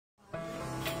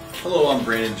Hello, I'm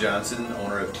Brandon Johnson,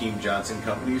 owner of Team Johnson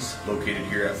Companies, located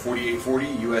here at 4840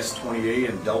 US 20A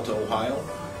in Delta, Ohio.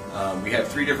 We have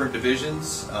three different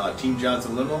divisions. Team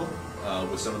Johnson Limo,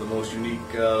 with some of the most unique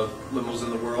limos in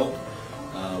the world.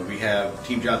 We have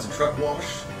Team Johnson Truck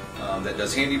Wash, that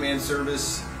does handyman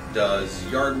service, does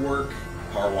yard work,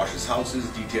 power washes houses,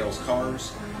 details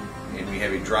cars. And we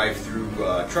have a drive-through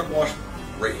truck wash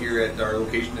right here at our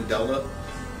location in Delta.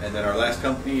 And then our last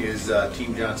company is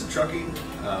Team Johnson Trucking,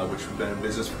 which we've been in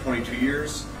business for 22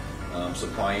 years,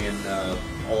 supplying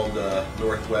all of the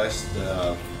Northwest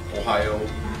Ohio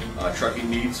trucking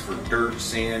needs for dirt,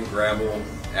 sand, gravel,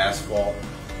 asphalt,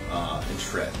 and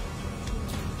shred.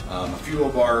 A few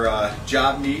of our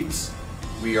job needs: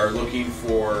 we are looking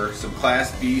for some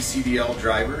Class B CDL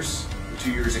drivers with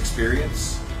 2 years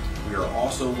experience. We are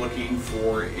also looking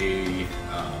for a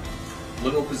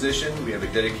limo position. We have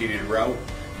a dedicated route.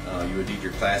 You would need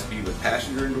your Class B with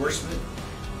passenger endorsement.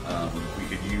 We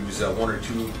could use one or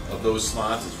two of those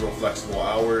slots. It's real flexible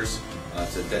hours.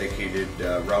 It's a dedicated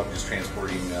route just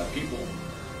transporting people.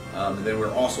 And then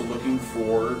we're also looking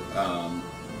for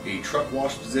a truck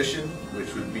wash position,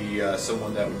 which would be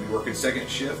someone that would be working second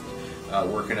shift,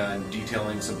 working on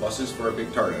detailing some buses for our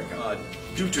big Target.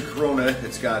 Due to Corona,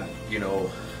 it's got,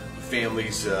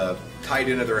 families tied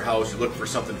into their house. You look for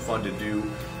something fun to do.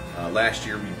 Last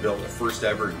year we built the first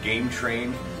ever Game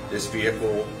Train. This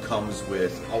vehicle comes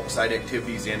with outside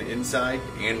activities and inside,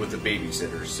 and with a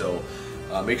babysitter. So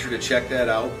make sure to check that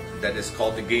out. That is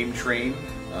called the Game Train.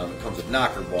 It comes with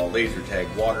knocker ball, laser tag,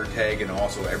 water tag, and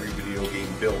also every video game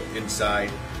built inside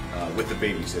with the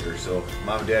babysitter. So if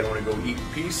mom and dad want to go eat in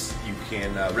peace, you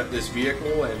can rent this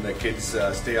vehicle, and the kids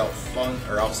stay out fun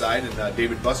or outside in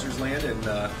David Buster's land,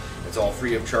 and it's all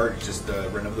free of charge, just the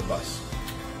rent of the bus.